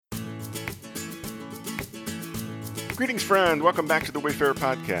Greetings, friend. Welcome back to the Wayfarer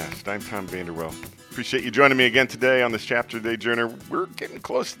Podcast. I'm Tom Vanderwell. Appreciate you joining me again today on this Chapter Day Journey. We're getting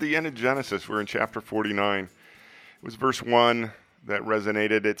close to the end of Genesis. We're in chapter 49. It was verse 1 that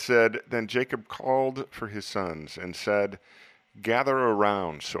resonated. It said, "Then Jacob called for his sons and said, 'Gather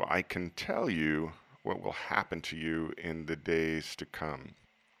around so I can tell you what will happen to you in the days to come.'"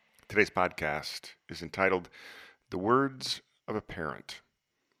 Today's podcast is entitled, "The Words of a Parent."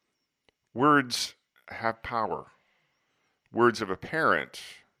 Words have power. Words of a parent,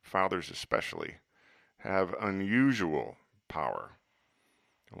 fathers especially, have unusual power.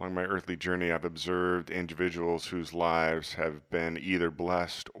 Along my earthly journey, I've observed individuals whose lives have been either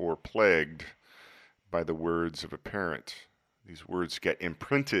blessed or plagued by the words of a parent. These words get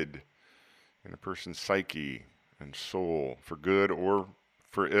imprinted in a person's psyche and soul, for good or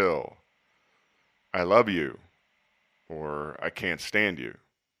for ill. "I love you," or "I can't stand you."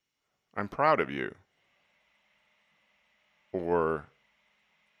 "I'm proud of you," or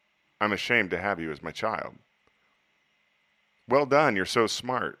 "I'm ashamed to have you as my child." "Well done, you're so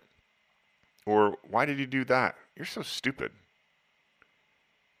smart," or "Why did you do that? You're so stupid."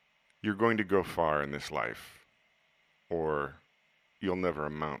 "You're going to go far in this life," or "You'll never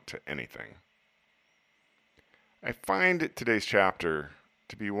amount to anything." I find today's chapter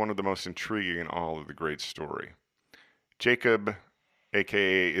to be one of the most intriguing in all of the great story. Jacob,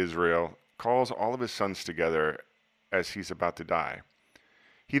 aka Israel, calls all of his sons together as he's about to die.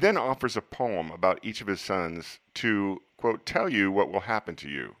 He then offers a poem about each of his sons to, quote, "tell you what will happen to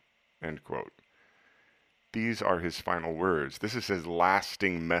you," end quote. These are his final words. This is his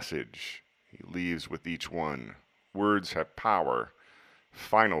lasting message he leaves with each one. Words have power.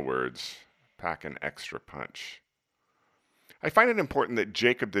 Final words pack an extra punch. I find it important that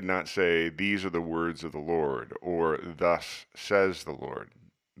Jacob did not say, "These are the words of the Lord," or "Thus says the Lord."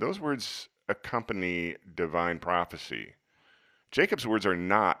 Those words accompany divine prophecy. Jacob's words are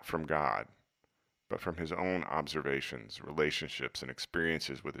not from God, but from his own observations, relationships, and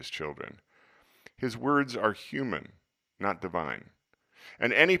experiences with his children. His words are human, not divine.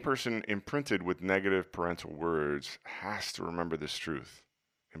 And any person imprinted with negative parental words has to remember this truth.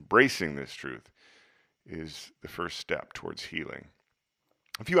 Embracing this truth is the first step towards healing.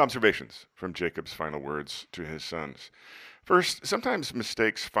 A few observations from Jacob's final words to his sons. First, sometimes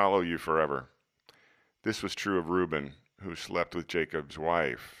mistakes follow you forever. This was true of Reuben, who slept with Jacob's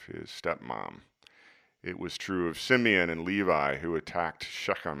wife, his stepmom. It was true of Simeon and Levi, who attacked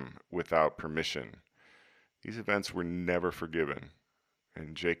Shechem without permission. These events were never forgiven,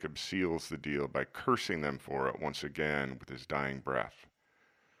 and Jacob seals the deal by cursing them for it once again with his dying breath.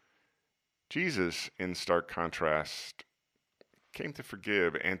 Jesus, in stark contrast, came to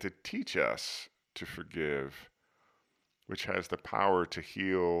forgive and to teach us to forgive, which has the power to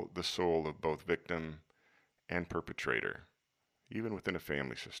heal the soul of both victim and perpetrator, even within a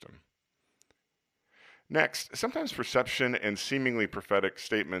family system. Next, sometimes perception and seemingly prophetic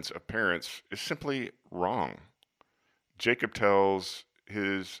statements of parents is simply wrong. Jacob tells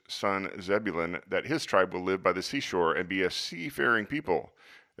his son Zebulun that his tribe will live by the seashore and be a seafaring people,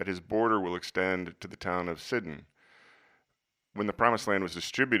 that his border will extend to the town of Sidon. When the promised land was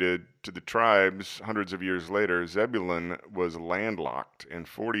distributed to the tribes hundreds of years later, Zebulun was landlocked and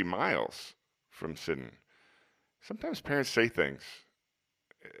 40 miles from Sidon. Sometimes parents say things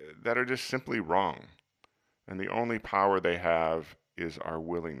that are just simply wrong, and the only power they have is our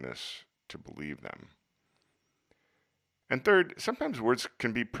willingness to believe them. And third, sometimes words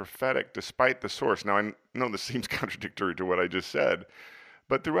can be prophetic despite the source. Now, I know this seems contradictory to what I just said,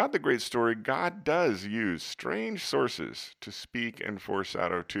 but throughout the great story, God does use strange sources to speak and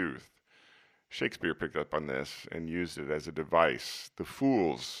foreshadow truth. Shakespeare picked up on this and used it as a device. The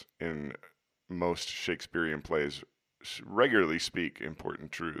fools in most Shakespearean plays regularly speak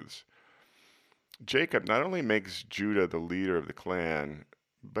important truths. Jacob not only makes Judah the leader of the clan,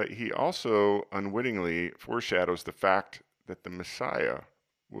 but he also unwittingly foreshadows the fact that the Messiah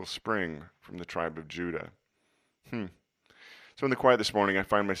will spring from the tribe of Judah. So in the quiet this morning, I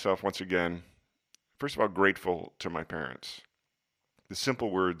find myself once again, first of all, grateful to my parents. The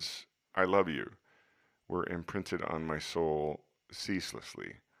simple words, "I love you," were imprinted on my soul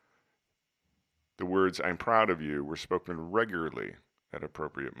ceaselessly. The words, "I'm proud of you," were spoken regularly at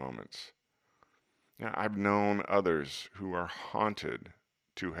appropriate moments. Now, I've known others who are haunted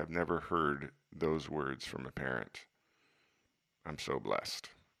to have never heard those words from a parent. I'm so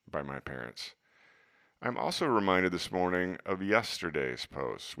blessed by my parents. I'm also reminded this morning of yesterday's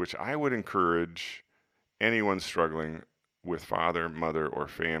post, which I would encourage anyone struggling with father, mother, or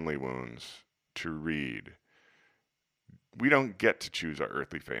family wounds to read. We don't get to choose our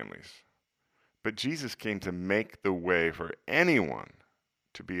earthly families. But Jesus came to make the way for anyone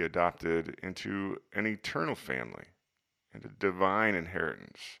to be adopted into an eternal family and a divine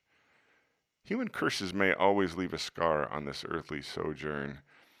inheritance. Human curses may always leave a scar on this earthly sojourn,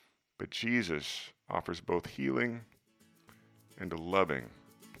 but Jesus offers both healing and a loving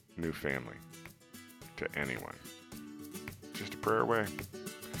new family to anyone. Just a prayer away.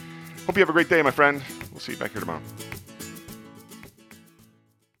 Hope you have a great day, my friend. We'll see you back here tomorrow.